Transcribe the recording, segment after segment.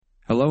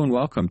Hello and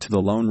welcome to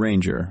The Lone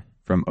Ranger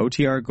from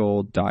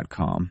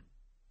OTRGold.com.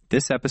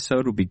 This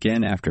episode will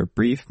begin after a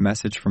brief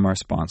message from our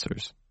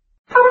sponsors.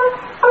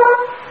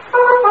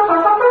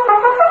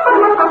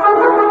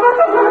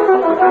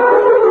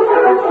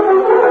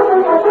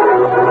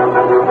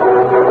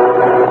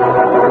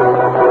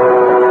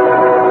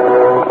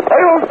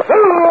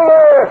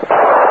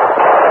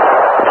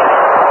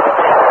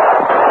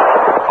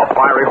 A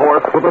fiery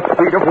horse with the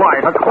speed of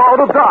light, a cloud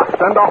of dust,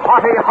 and a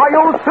haughty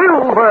Hi-Yo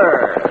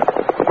Silver!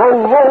 The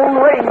Lone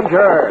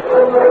Ranger.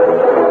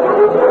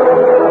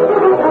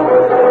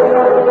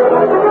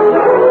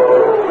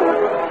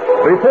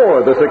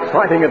 Before this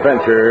exciting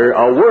adventure,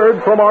 a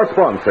word from our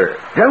sponsor.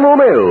 General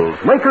Mills,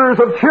 makers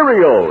of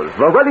Cheerios,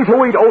 the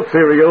ready-to-eat oat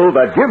cereal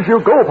that gives you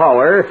go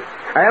power,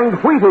 and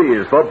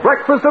Wheaties, the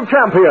breakfast of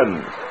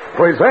champions,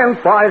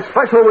 present by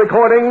special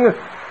recording,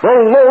 The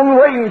Lone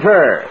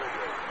Ranger.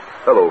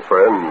 Hello,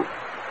 friends.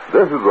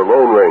 This is The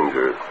Lone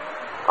Ranger.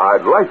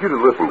 I'd like you to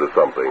listen to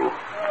something.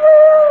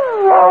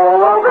 All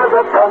over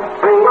the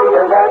country,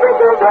 in every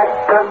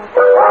direction,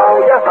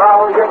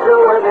 how you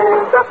doing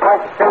is the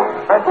question.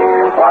 And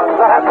here's what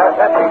the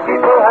happy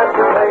people have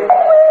to say.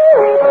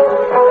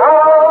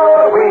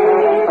 Are we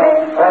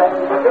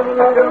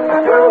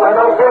doing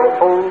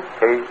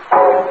okay?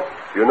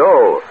 You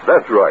know,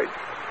 that's right.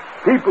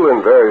 People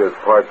in various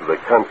parts of the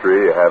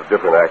country have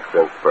different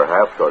accents,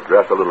 perhaps, or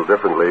dress a little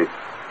differently.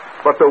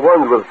 But the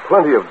ones with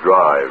plenty of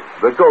drive,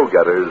 the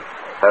go-getters,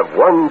 have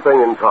one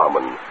thing in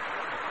common.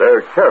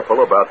 They're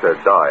careful about their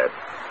diet.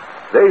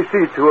 They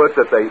see to it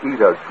that they eat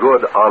a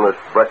good, honest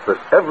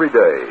breakfast every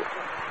day.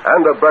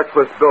 And a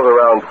breakfast built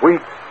around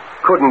wheat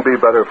couldn't be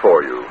better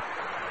for you.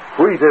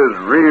 Wheat is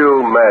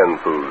real man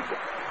food.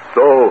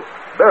 So,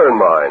 bear in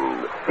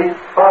mind.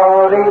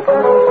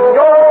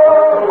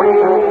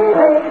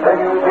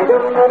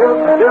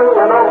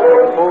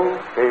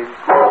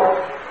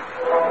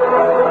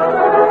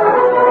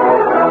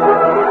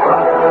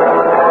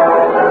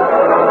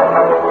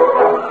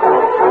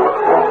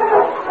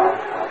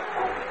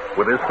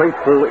 With his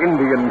faithful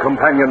Indian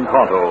companion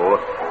Tonto,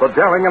 the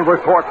daring and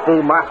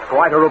resourceful masked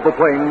rider of the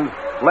plains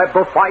led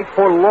the fight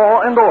for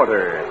law and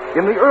order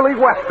in the early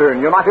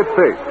western United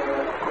States.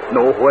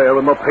 Nowhere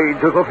in the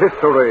pages of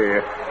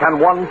history can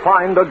one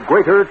find a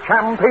greater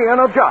champion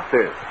of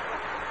justice.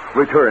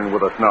 Return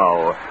with us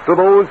now to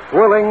those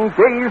thrilling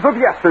days of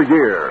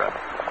yesteryear.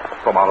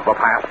 From out of the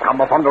past come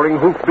the thundering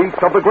hoofbeats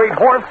of the great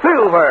horse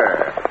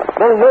Silver.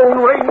 The Lone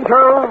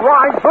Ranger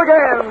rides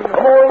again.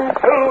 Come on,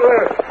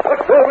 Silver.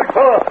 Let's go,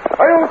 Victor.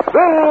 I'll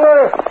Silver.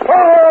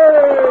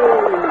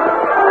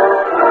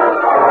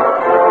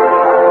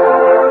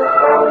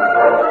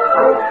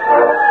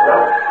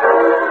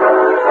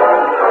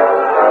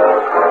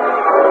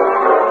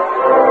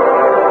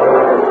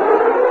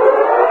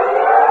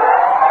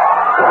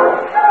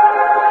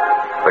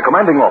 The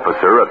commanding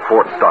officer at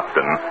Fort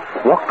Stockton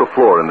walked the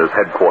floor in his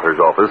headquarters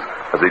office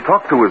as he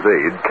talked to his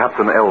aide,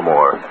 Captain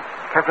Elmore.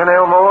 Captain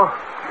Elmore,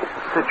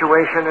 the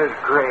situation is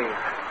grave.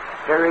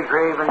 Very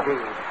grave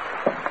indeed.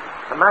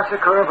 The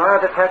massacre of our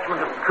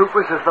detachment of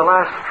troopers is the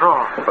last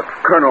straw. But,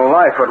 Colonel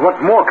Lyford,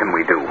 what more can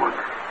we do?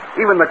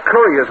 Even the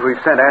couriers we've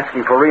sent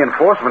asking for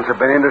reinforcements have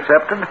been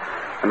intercepted,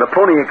 and the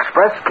Pony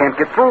Express can't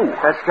get through.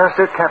 That's just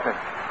it, Captain.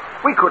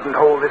 We couldn't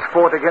hold this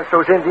fort against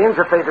those Indians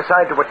if they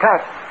decide to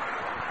attack.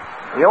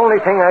 The only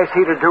thing I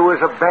see to do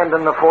is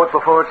abandon the fort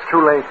before it's too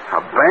late.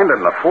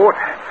 Abandon the fort?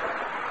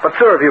 But,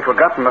 sir, have you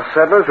forgotten the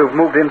settlers who've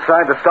moved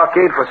inside the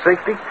stockade for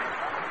safety?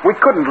 We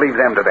couldn't leave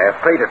them to their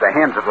fate at the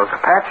hands of those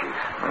Apaches.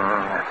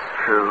 That's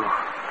true.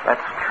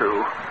 That's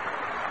true.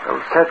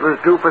 Those settlers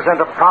do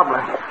present a problem.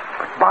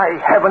 But by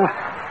heaven,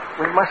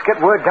 we must get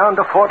word down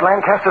to Fort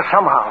Lancaster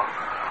somehow.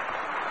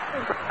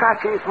 Those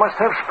Apaches must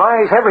have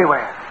spies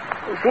everywhere.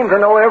 They seem to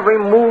know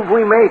every move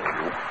we make.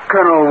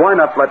 Colonel, why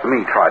not let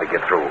me try to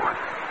get through?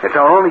 It's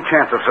our only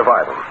chance of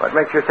survival. What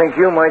makes you think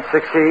you might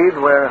succeed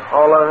where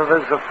all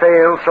others have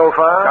failed so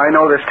far? I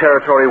know this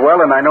territory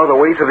well, and I know the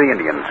ways of the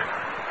Indians.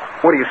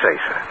 What do you say,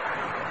 sir?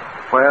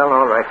 Well,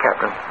 all right,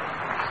 Captain.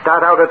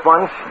 Start out at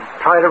once and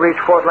try to reach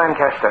Fort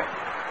Lancaster.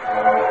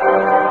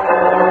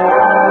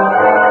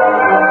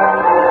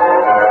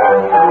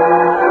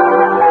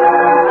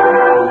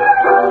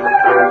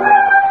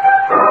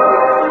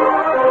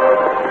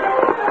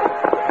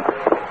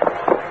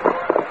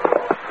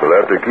 We'll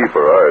have to keep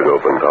our eyes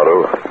open,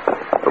 Tonto.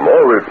 From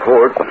all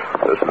reports,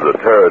 this is a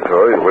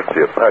territory in which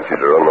the Apaches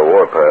are on the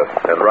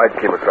warpath. That's right,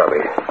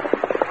 Kimasabi.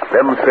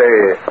 Them say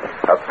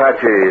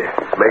Apache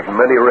make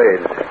many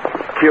raids,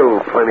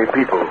 kill plenty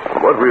people.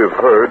 From what we have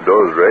heard,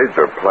 those raids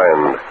are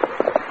planned.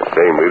 The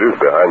same leaders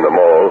behind them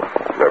all.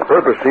 Their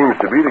purpose seems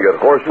to be to get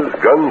horses,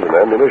 guns, and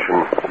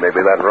ammunition. Maybe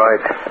that's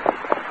right.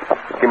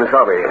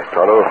 Kimasabi,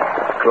 Tonto,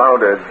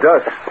 cloud of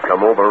dust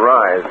come over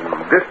rise in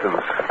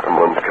distance.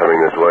 someone's coming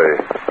this way.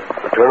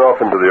 Turn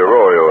off into the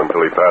arroyo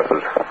until he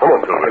passes. Come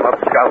on, Silver. Up,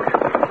 Scout.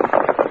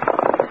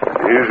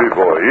 Easy,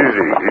 boy.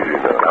 Easy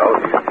now.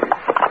 Easy.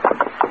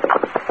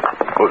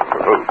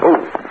 Oh.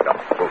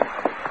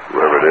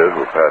 Whoever it is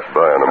will pass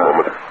by in a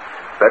moment.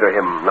 Better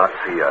him not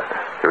see us.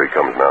 Here he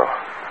comes now.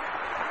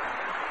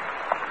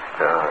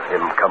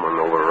 Him coming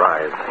over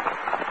rise.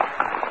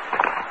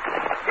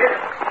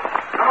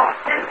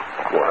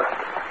 What?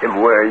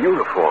 Him wear a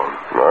uniform.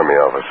 An army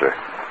officer.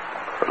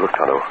 But look,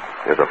 Tonto,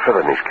 there's a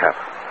feather in his cap.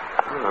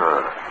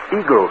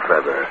 Eagle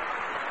feather.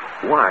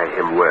 Why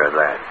him wear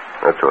that?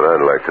 That's what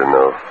I'd like to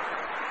know.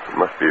 He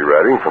must be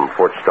riding from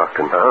Fort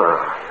Stockton.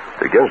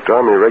 It's against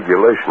Army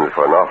regulations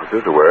for an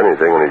officer to wear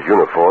anything on his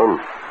uniform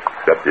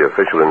except the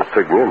official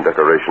insignia and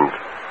decorations.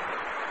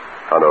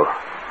 Tonto,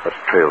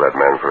 let's trail that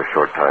man for a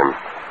short time.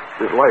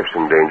 His life's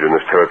in danger in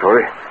this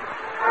territory.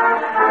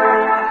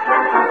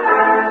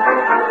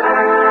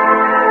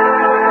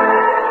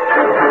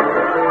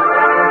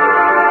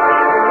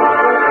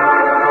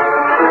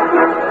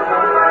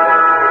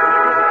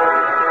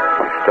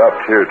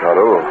 Stopped here,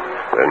 Tonto,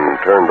 then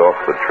turned off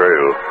the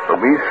trail.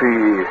 We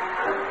see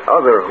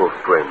other hoof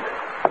prints.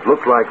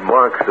 Look like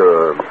marks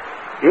of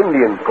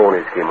Indian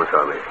ponies,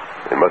 Kimasabi.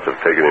 They must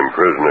have taken him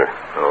prisoner.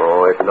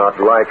 Oh, it's not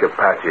like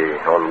Apache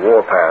on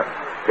warpath.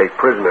 Take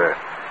prisoner.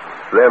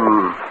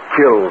 Them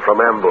kill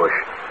from ambush.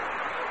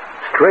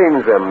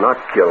 Strange them not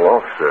kill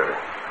officer.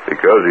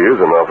 Because he is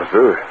an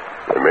officer,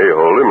 they may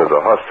hold him as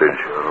a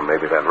hostage.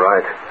 Maybe that's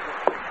right.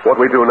 What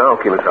we do now,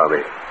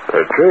 Kimasabi?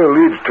 The trail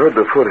leads toward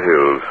the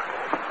foothills.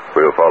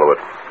 We'll follow it.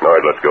 All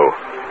right, let's go.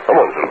 Come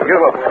on, Silver.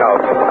 Give up,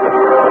 Scout.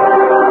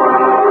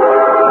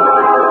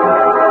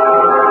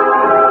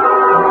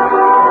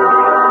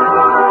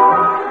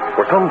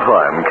 For some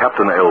time,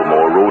 Captain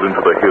Elmore rode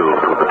into the hills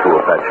with the two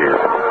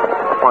Apaches.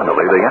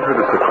 Finally, they entered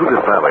a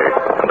secluded valley,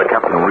 and the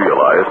captain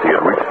realized he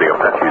had reached the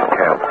Apaches'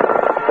 camp.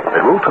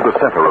 They rode to the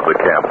center of the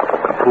camp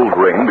and pulled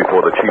rein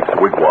before the chief's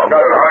wigwam.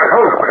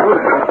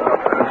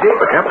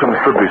 The captain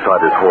stood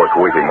beside his horse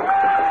waiting.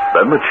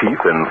 Then the chief,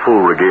 in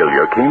full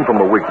regalia, came from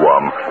the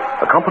wigwam,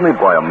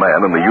 accompanied by a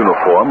man in the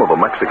uniform of a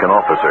Mexican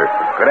officer.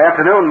 Good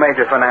afternoon,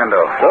 Major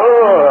Fernando.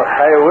 Oh,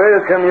 I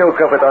welcome you,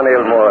 Capitan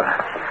Elmore.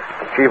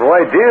 Chief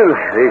White Deer,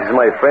 this is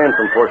my friend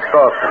from Fort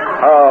Stockton.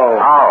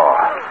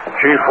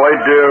 Chief White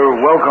Deer,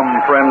 welcome,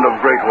 friend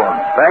of Great One.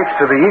 Thanks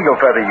to the eagle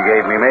feather you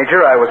gave me,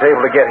 Major, I was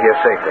able to get here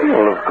safely.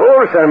 Well, of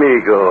course,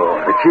 amigo.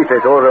 The chief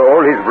has ordered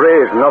all his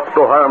braves not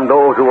to harm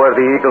those who wear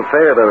the eagle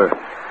feather.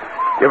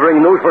 You bring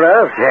news for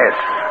us? Yes.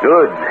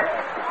 Good.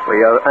 We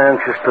are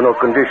anxious to know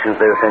conditions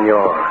there,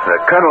 senor. The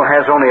colonel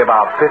has only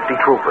about 50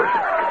 troopers.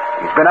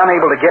 He's been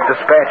unable to get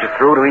dispatches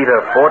through to either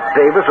Fort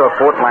Davis or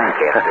Fort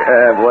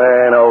Lancaster.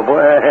 Bueno.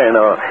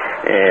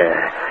 Yeah.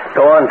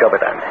 Go on,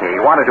 Capitan. He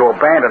wanted to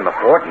abandon the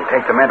fort and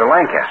take the men to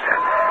Lancaster.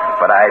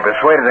 But I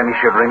persuaded him he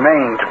should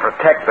remain to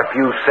protect the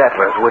few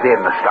settlers within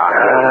the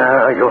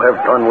stockade. You have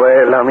done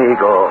well,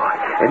 amigo.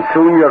 And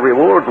soon your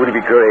reward will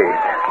be great.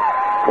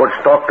 Fort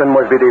Stockton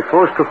must be the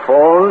first to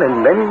fall,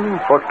 and then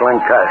Fort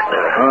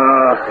Lancaster.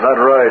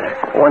 That's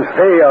right. Once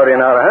they are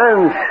in our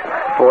hands,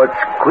 Forts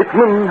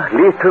Quitman,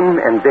 Layton,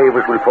 and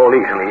Davis will fall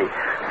easily,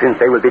 since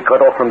they will be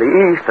cut off from the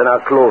east and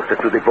are closer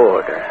to the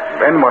border.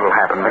 Then what'll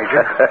happen,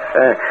 Major?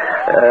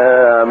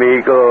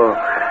 Amigo,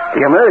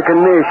 the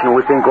American nation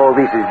will think all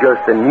this is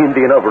just an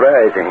Indian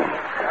uprising.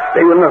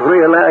 They will not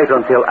realize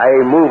until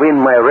I move in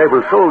my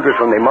rebel soldiers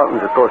from the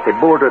mountains across the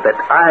border that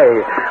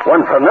I,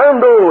 Juan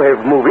Fernando,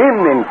 have moved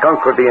in and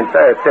conquered the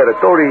entire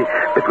territory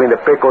between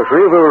the Pecos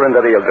River and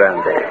the Rio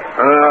Grande.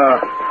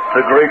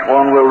 The Great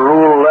One will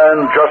rule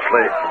land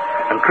justly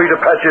and treat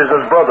Apaches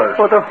as brothers.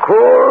 But of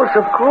course.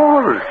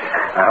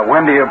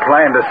 When do you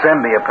plan to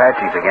send the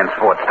Apaches against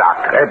Fort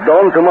Stockton? At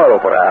dawn tomorrow,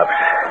 perhaps.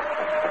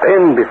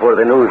 Then, before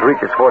the news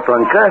reaches Fort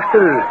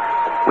Lancaster,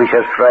 we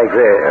shall strike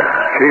there.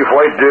 Chief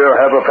White Deer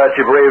have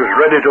Apache braves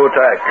ready to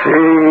attack.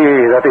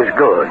 See, that is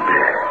good.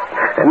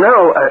 And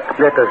now,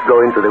 let us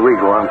go into the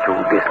wigwam to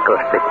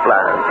discuss the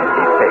plans in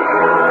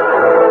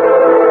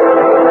detail.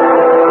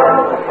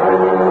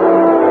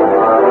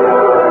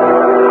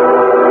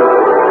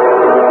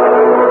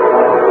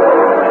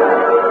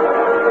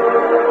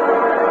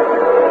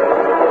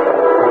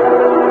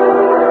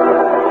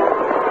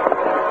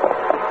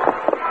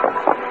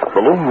 The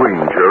Lone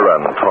Ranger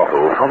and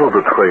Tonto followed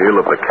the trail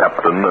of the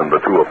captain and the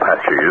two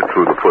Apaches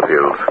through the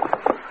foothills.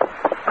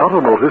 Tonto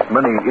noticed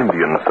many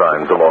Indian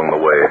signs along the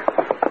way,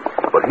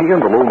 but he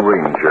and the Lone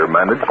Ranger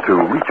managed to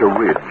reach a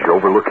ridge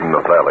overlooking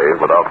the valley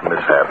without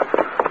mishap.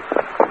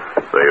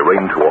 They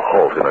reined to a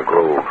halt in a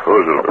grove.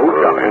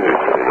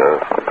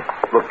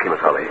 Look,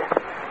 Kimasabi.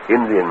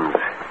 Indians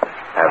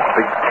have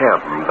big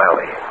camp in the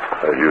valley.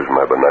 I used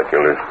my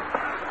binoculars.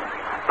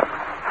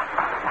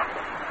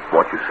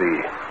 What you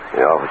see?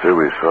 The officer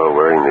we saw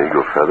wearing the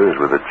eagle feathers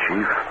with the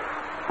chief,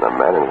 and a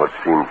man in what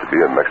seemed to be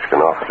a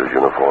Mexican officer's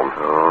uniform.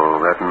 Oh,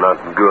 that's not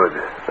good.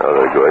 Now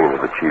they're going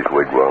into the chief's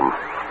wigwam.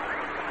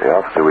 The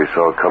officer we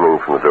saw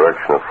coming from the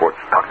direction of Fort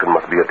Stockton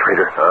must be a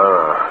traitor.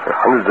 There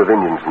are hundreds of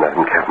Indians in that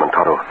encampment,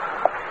 Tonto.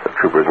 The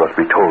troopers must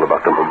be told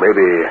about them.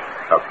 Maybe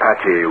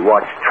Apache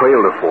watched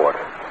trail to fort.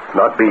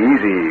 Not be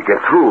easy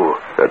get through.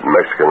 That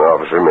Mexican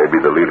officer may be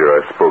the leader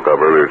I spoke of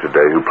earlier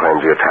today who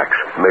plans the attacks.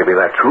 Maybe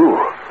that's true.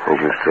 As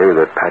you say,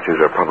 the Apaches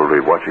are probably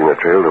watching the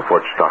trail to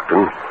Fort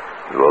Stockton,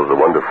 as well as the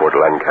one to Fort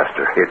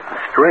Lancaster. It's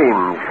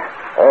strange.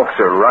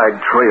 Officer ride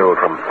trail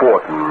from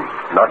fort and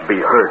not be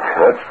hurt.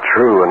 That's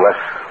true, unless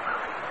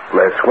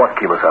what,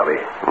 Kimasabi?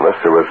 Unless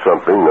there was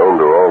something known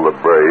to all the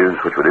braves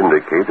which would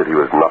indicate that he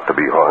was not to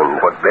be harmed.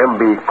 But them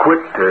be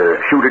quick to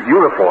shoot at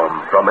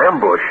uniform from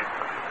ambush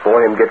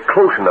before him get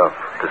close enough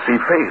to see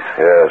face.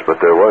 Yes, but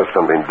there was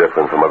something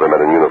different from other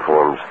men in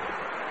uniforms.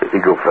 The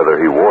eagle feather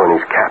he wore in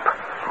his cap.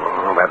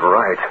 Oh, that's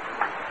right.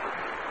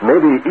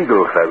 Maybe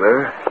eagle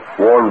feather,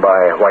 worn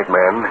by a white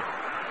man,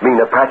 mean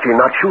Apache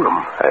not shoot him.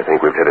 I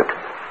think we've hit it.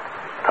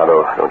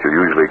 Tonto, don't you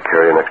usually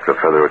carry an extra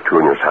feather or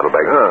two in your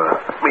saddlebag?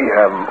 We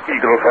have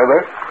eagle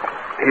feather.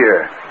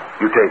 Here,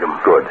 you take him.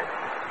 Good.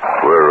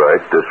 We're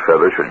right. This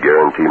feather should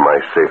guarantee my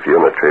safety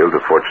on the trail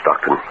to Fort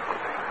Stockton.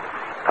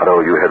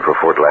 Tonto, you head for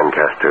Fort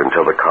Lancaster and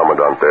tell the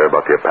commandant there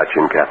about the Apache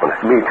encampment.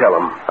 Me tell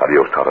him.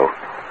 Adios, Tonto.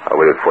 I'll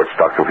wait at Fort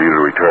Stockton for you to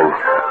return.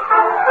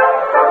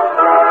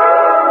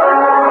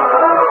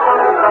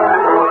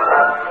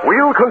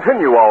 We'll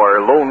continue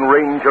our Lone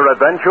Ranger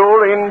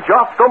adventure in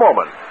just a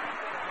moment.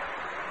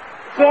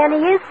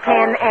 Jenny is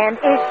 10 and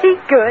is she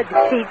good?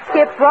 She's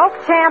skip rope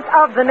champ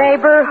of the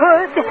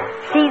neighborhood.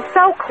 She's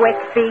so quick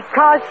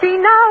because she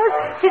knows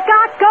she's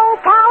got gold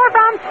power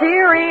from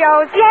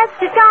Cheerios. Yes,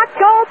 she's got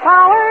gold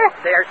power.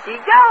 There she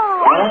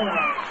goes.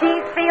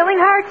 She's feeling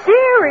her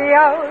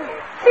Cheerios.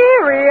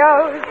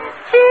 Cheerios.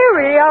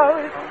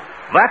 Cheerios.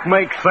 That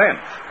makes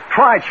sense.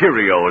 Try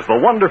Cheerios, the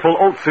wonderful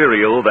oat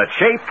cereal that's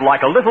shaped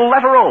like a little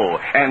letter O,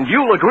 and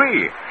you'll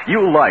agree.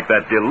 You'll like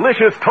that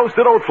delicious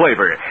toasted oat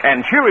flavor,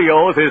 and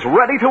Cheerios is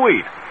ready to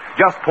eat.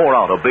 Just pour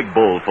out a big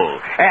bowl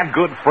full, add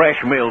good fresh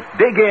milk,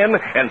 dig in,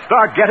 and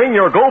start getting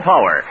your Go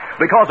Power.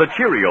 Because a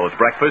Cheerios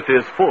breakfast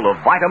is full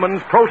of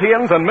vitamins,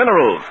 proteins, and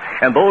minerals.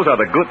 And those are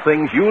the good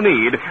things you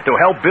need to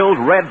help build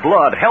red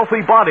blood,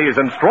 healthy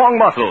bodies, and strong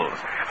muscles.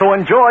 So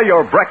enjoy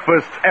your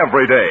breakfasts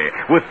every day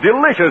with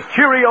delicious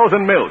Cheerios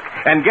and milk,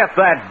 and get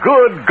that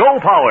good Go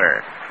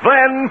Power.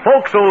 Then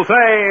folks will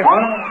say,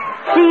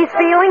 she's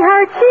feeling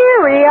her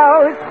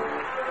Cheerios.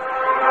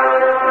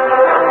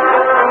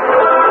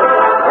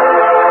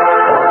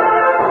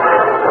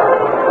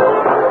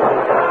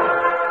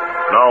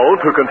 Now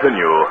to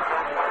continue.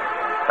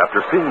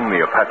 After seeing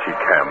the Apache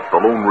camp, the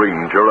Lone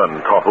Ranger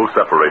and Tonto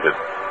separated.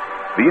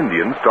 The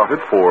Indians started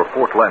for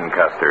Fort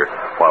Lancaster,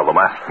 while the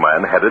masked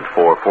man headed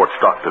for Fort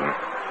Stockton.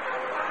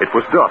 It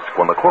was dusk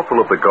when the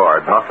corporal of the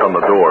guard knocked on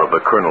the door of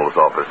the colonel's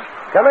office.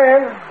 Come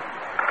in.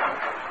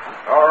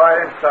 All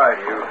right, inside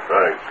you.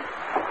 Thanks.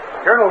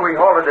 Colonel, we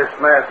halted this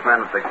masked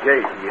man at the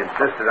gate. He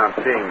insisted on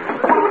seeing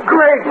you.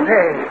 Great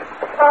day.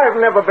 I've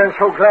never been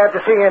so glad to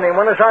see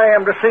anyone as I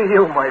am to see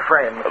you, my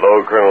friend.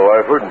 Hello, Colonel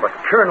Lyford. But,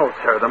 Colonel,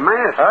 sir, the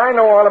mask. I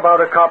know all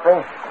about it, Corporal.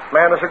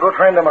 Man is a good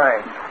friend of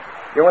mine.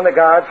 You and the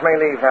guards may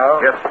leave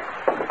now. Yes.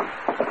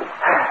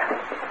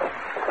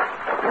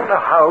 I don't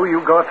know how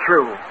you got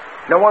through.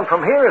 No one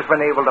from here has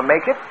been able to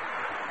make it.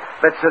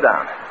 Let's sit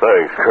down.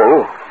 Thanks,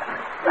 Colonel.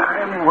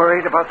 I'm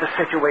worried about the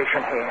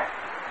situation here.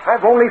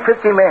 I've only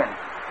 50 men.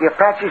 The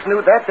Apaches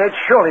knew that, they'd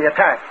surely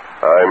attack.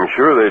 I'm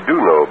sure they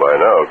do know by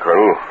now,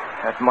 Colonel.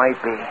 That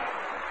might be.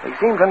 They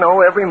seem to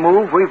know every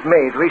move we've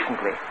made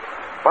recently.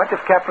 What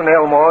if Captain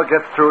Elmore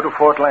gets through to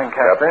Fort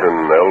Lancaster?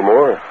 Captain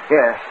Elmore?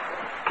 Yes.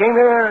 Came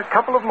here a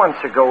couple of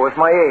months ago as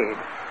my aide.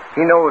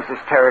 He knows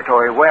this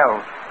territory well.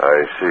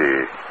 I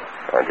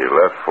see. And he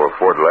left for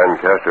Fort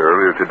Lancaster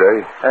earlier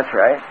today? That's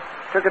right.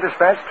 Took a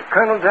dispatch to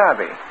Colonel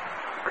Darby.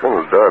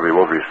 Colonel Darby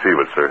won't receive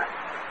it, sir.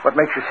 What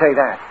makes you say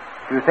that?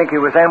 Do you think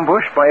he was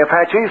ambushed by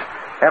Apaches?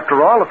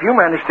 After all, if you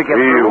managed to get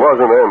He through...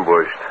 wasn't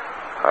ambushed.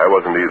 I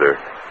wasn't either.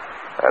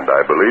 And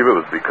I believe it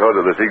was because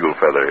of this eagle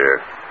feather here.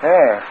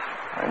 Yes.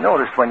 I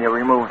noticed when you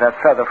removed that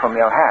feather from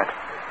your hat.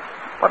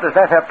 What does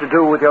that have to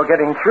do with your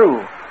getting through?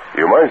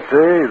 You might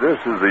say this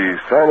is the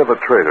sign of a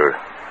traitor.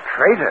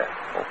 Traitor?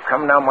 Oh,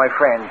 come now, my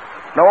friend.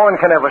 No one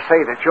can ever say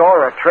that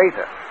you're a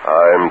traitor.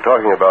 I'm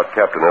talking about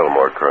Captain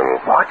Elmore, Colonel.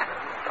 What?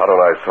 Tonto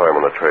and I saw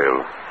him on the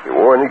trail. He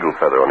wore an eagle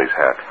feather on his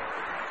hat.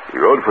 He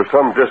rode for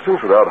some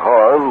distance without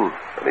harm,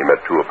 and he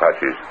met two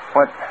Apaches.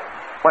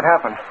 What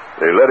happened?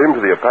 They led him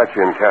to the Apache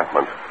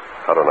encampment.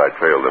 Tonto and I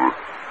trailed them.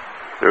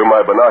 Through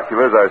my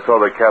binoculars, I saw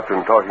the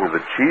captain talking to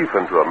the chief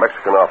and to a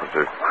Mexican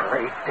officer.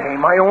 Great day.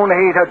 My own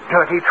aide, a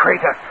dirty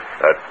traitor.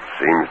 That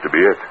seems to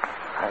be it.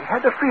 I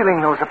had a feeling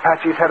those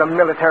Apaches had a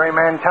military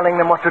man telling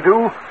them what to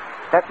do.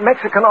 That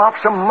Mexican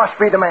officer must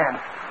be the man.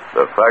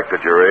 The fact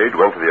that your aide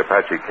went to the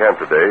Apache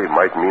camp today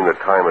might mean the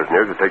time is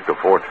near to take the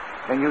fort.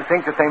 Then you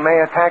think that they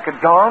may attack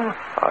at dawn?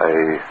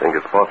 I think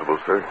it's possible,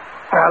 sir.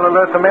 I'll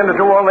alert the men to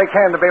do all they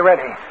can to be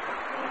ready.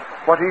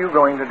 What are you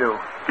going to do?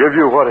 Give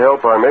you what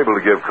help I'm able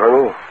to give,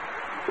 Colonel.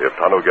 If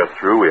Tonto gets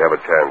through, we have a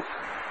chance.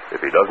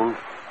 If he doesn't,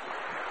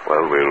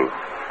 well, we'll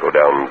go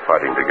down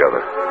fighting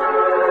together.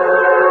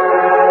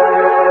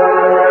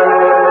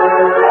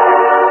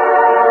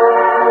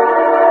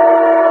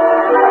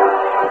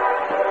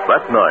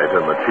 That night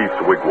in the chief's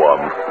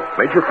wigwam,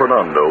 Major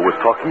Fernando was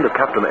talking to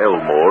Captain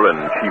Elmore and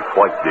Chief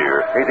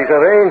Whitedeer. It is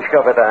arranged,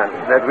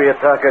 Capitan, that we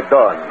attack at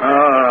dawn.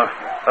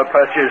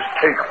 Apaches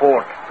take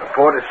fort. The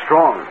fort is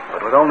strong,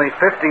 but with only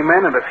 50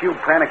 men and a few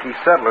panicky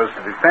settlers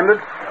to defend it,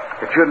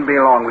 it shouldn't be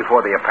long before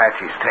the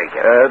Apaches take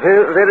it.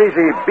 There is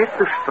a bit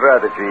of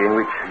strategy in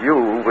which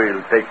you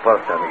will take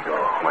part, amigo.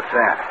 What's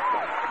that?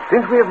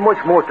 Since we have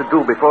much more to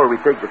do before we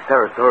take the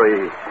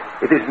territory,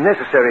 it is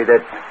necessary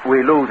that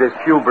we lose as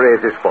few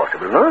braves as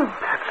possible, no?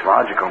 That's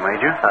logical,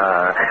 Major.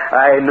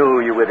 I knew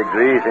you would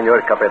agree,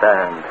 Senor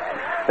Capitan.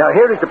 Now,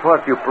 here is the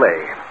part you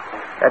play.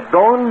 At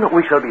dawn,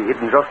 we shall be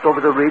hidden just over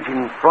the ridge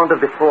in front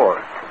of the fort.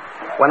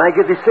 When I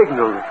get the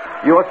signal,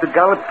 you are to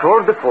gallop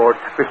toward the fort,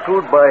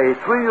 pursued by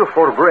 3 or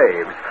 4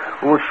 braves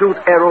who will shoot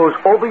arrows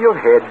over your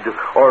head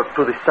or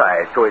to the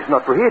side so as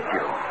not to hit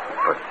you.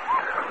 But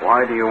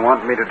why do you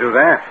want me to do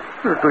that?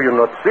 Do you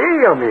not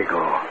see,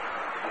 amigo?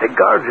 The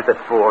guards at that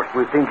fort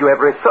will think you have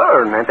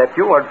returned and that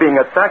you are being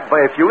attacked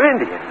by a few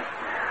Indians.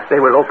 They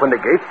will open the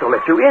gates to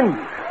let you in.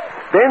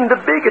 Then the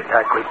big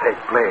attack will take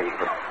place.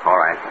 All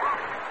right.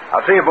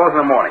 I'll see you both in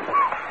the morning.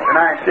 Good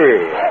night.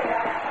 See.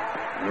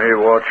 Me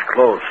watch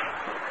close.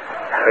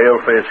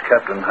 Pale-faced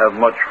captain have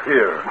much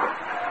fear.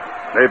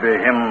 Maybe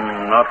him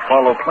not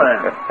follow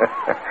plan.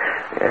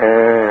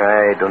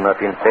 I do not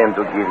intend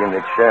to give him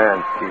a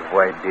chance, Chief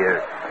White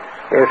Deer.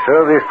 He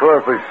serves his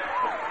purpose.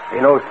 He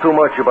knows too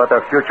much about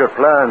our future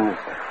plans,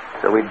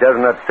 so we dare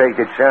not take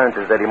the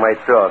chances that he might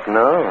talk,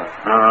 no?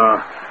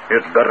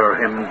 It's better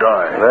him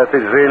die. That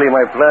is really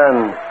my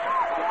plan.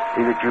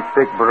 See that you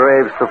pick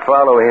braves to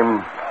follow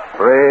him.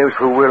 Braves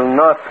who will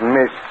not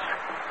miss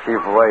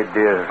Chief White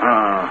Deer.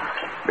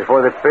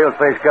 Before the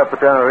pale-faced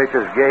Capitan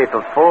reaches gate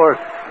of fort,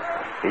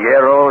 the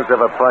arrows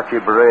of Apache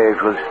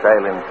braves will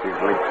silence his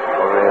lips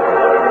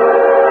forever.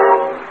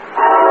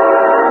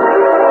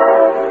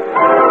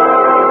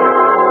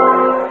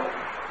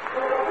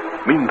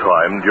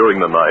 Meantime, during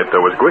the night,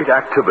 there was great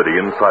activity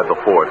inside the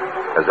fort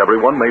as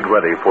everyone made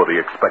ready for the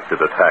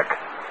expected attack.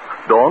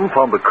 Dawn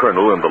found the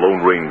colonel and the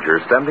Lone Ranger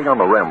standing on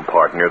the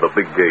rampart near the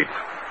big gates,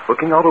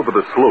 looking out over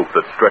the slope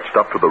that stretched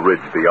up to the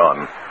ridge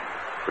beyond.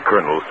 The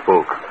colonel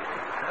spoke.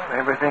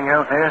 Everything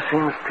out there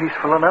seems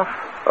peaceful enough.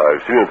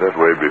 I've seen it that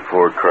way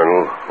before,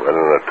 Colonel, when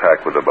an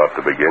attack was about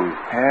to begin.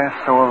 Yes,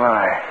 so have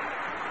I.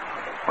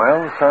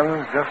 Well, the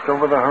sun's just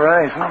over the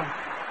horizon.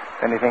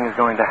 If anything is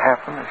going to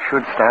happen, it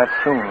should start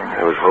soon.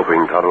 I was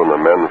hoping Tonto and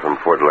the men from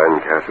Fort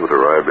Lancaster would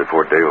arrive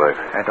before daylight.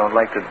 I don't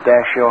like to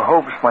dash your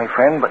hopes, my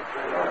friend, but...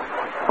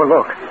 Well,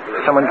 look.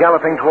 Someone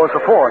galloping towards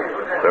the fort.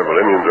 Several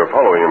Indians are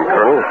following him,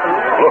 Colonel.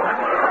 Look.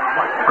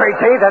 Great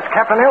day, that's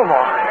Captain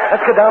Elmore.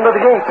 Let's get down to the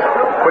gates.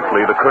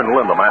 Quickly, the colonel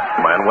and the masked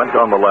man went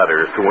down the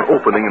ladders to an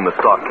opening in the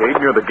stockade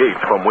near the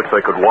gates from which they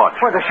could watch.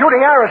 Well, they're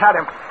shooting arrows at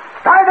him.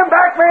 Drive them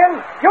back,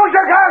 men! Use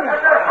your guns!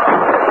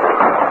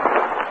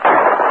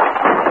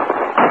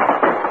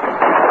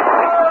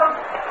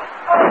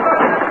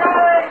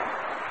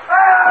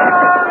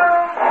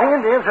 The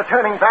Indians are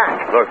turning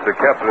back. Look, the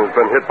captain has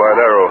been hit by an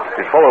arrow.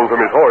 He's fallen from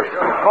his horse.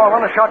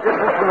 Fallen a short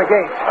distance from the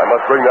gates. I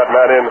must bring that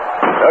man in.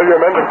 Tell your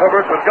men to cover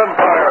us with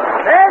gunfire.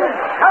 Men,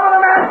 cover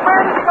the masked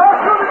man! Go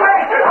through the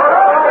gate!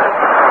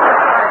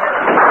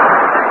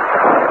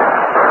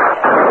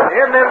 The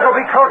Indians will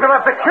be close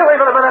enough to kill him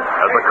in a minute.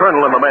 As the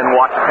colonel and the men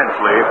watched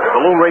tensely,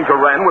 the Lone Ranger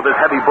ran with his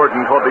heavy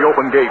burden toward the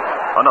open gates.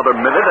 Another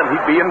minute and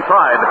he'd be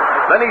inside.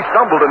 Then he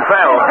stumbled and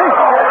fell.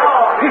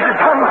 He's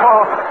done for.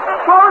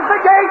 Close the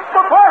gates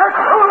before it's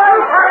too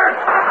late.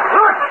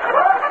 Look!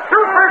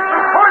 Troopers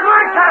toward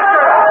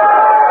Lancaster!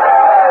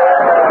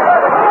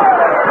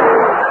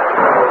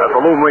 As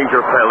the Lone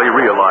Ranger fell, he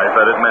realized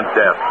that it meant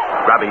death.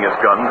 Grabbing his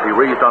guns, he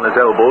raised on his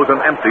elbows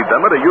and emptied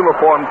them at a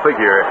uniformed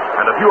figure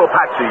and a few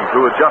Apaches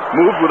who had just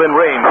moved within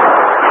range.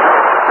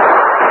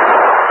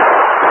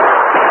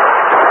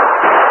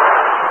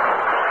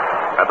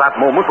 At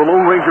that moment, the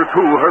Lone Ranger,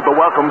 too, heard the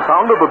welcome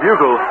sound of the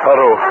bugle.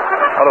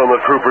 Tonto and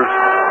the troopers.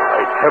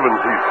 Thank heavens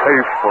he's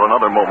safe. For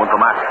another moment, the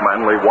masked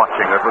man lay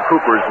watching as the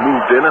troopers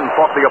moved in and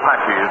fought the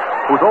Apaches,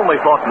 whose only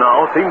thought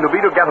now seemed to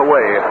be to get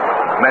away.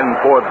 Men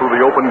poured through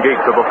the open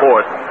gates of the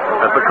fort.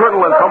 As the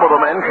colonel and some of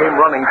the men came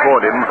running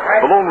toward him,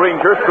 the Lone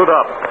Ranger stood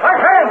up. My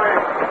friend!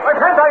 My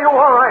friend, are you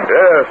all right?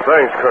 Yes,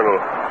 thanks,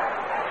 Colonel.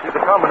 See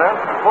the commandant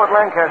from Fort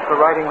Lancaster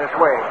riding this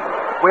way.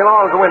 We'll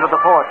all go into the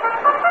fort.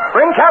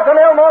 Bring Captain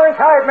Elmore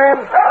inside, men.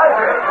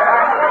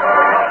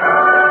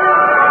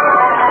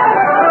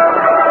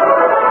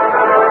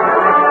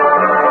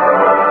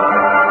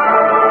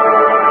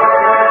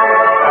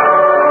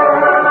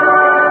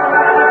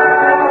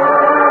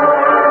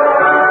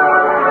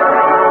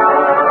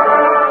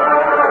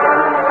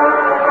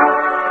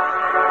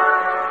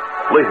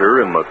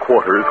 Later, in the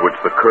quarters which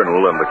the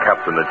colonel and the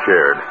captain had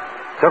shared,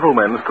 several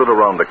men stood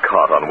around the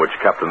cot on which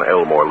Captain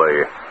Elmore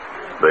lay.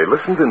 They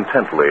listened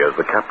intently as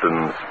the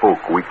captain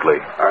spoke weakly.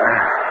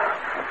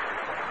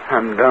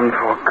 I'm done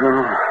for,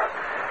 Colonel.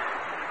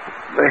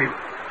 They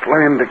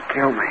planned to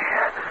kill me.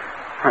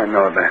 I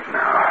know that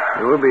now.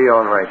 You'll be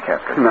all right,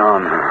 Captain.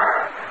 No.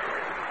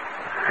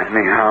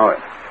 Anyhow,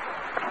 it's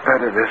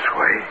better this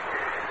way.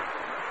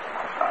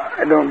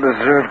 I don't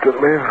deserve to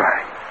live.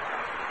 I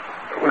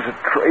was a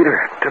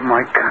traitor to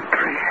my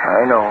country.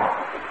 I know.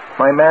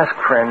 My masked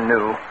friend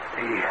knew.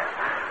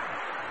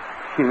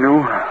 He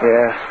knew?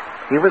 Yes.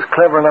 He was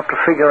clever enough to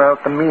figure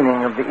out the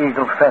meaning of the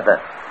eagle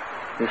feather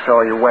he saw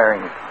you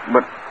wearing.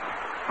 But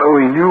though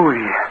he knew,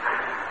 he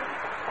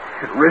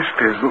risked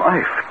his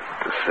life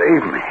to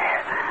save me.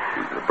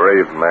 He's a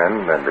brave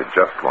man and a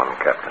just one,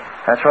 Captain.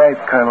 That's right,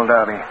 Colonel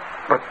Darby.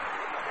 But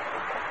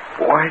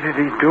why did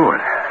he do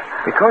it?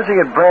 Because he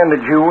had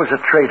branded you as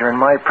a traitor in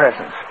my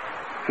presence.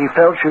 He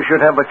felt you should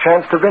have a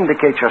chance to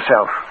vindicate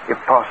yourself, if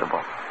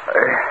possible.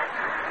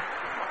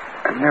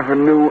 I never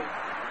knew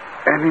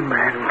any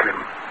man could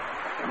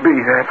be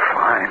that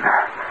fine.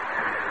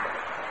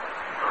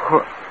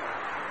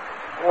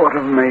 What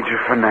of Major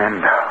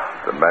Fernando?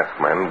 The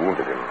masked man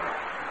wounded him.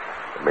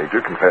 The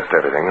Major confessed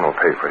everything and will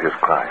pay for his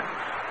crimes.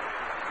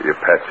 The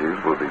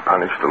Apaches will be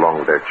punished along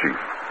with their chief.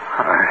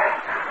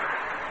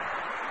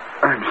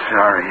 I'm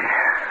sorry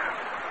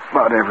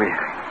about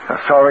everything.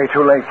 You're sorry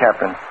too late,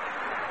 Captain.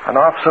 An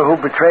officer who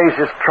betrays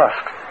his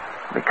trust,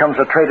 becomes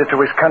a traitor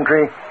to his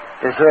country,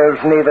 deserves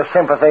neither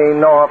sympathy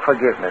nor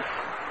forgiveness.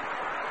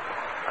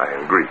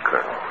 I agree,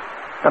 Colonel.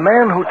 The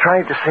man who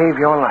tried to save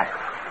your life,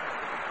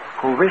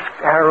 who risked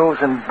arrows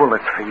and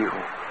bullets for you,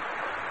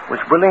 was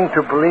willing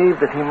to believe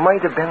that he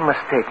might have been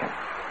mistaken.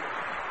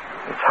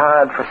 It's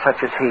hard for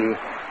such as he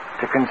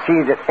to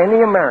concede that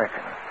any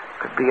American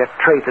could be a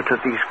traitor to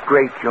these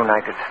great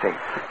United States.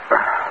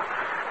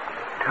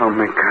 Tell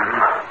me,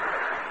 Colonel,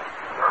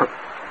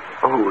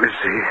 who is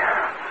he?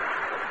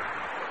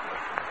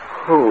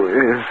 Who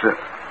is the...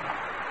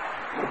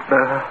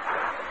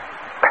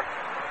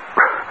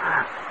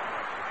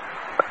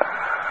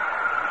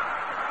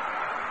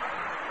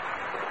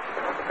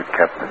 The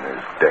captain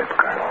is dead,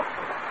 Colonel.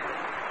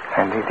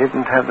 And he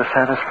didn't have the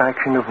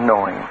satisfaction of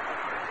knowing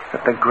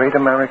that the great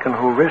American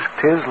who risked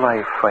his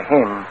life for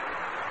him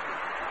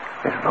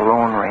is the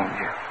Lone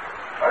Ranger.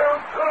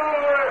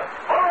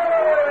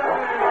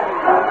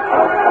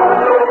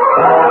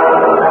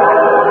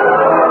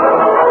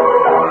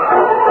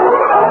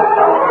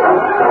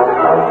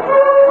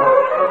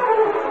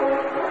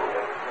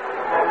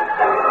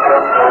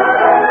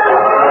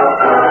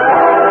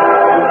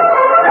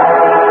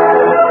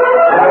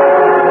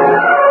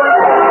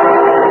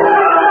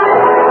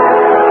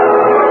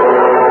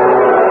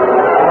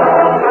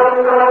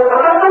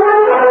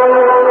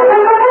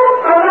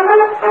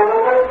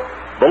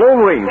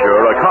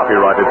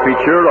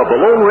 Feature of the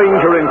Lone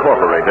Ranger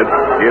Incorporated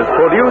is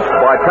produced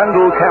by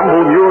Pendle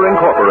Campbell Muir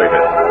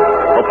Incorporated.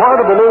 The part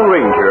of the Lone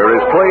Ranger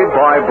is played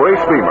by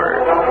Brace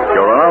Beamer.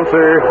 Your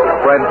announcer,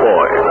 Fred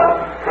Boyd.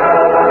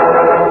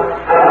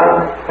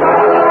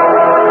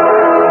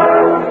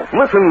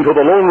 Listen to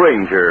the Lone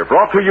Ranger,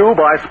 brought to you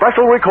by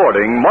special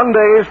recording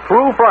Mondays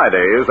through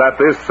Fridays at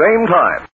this same time.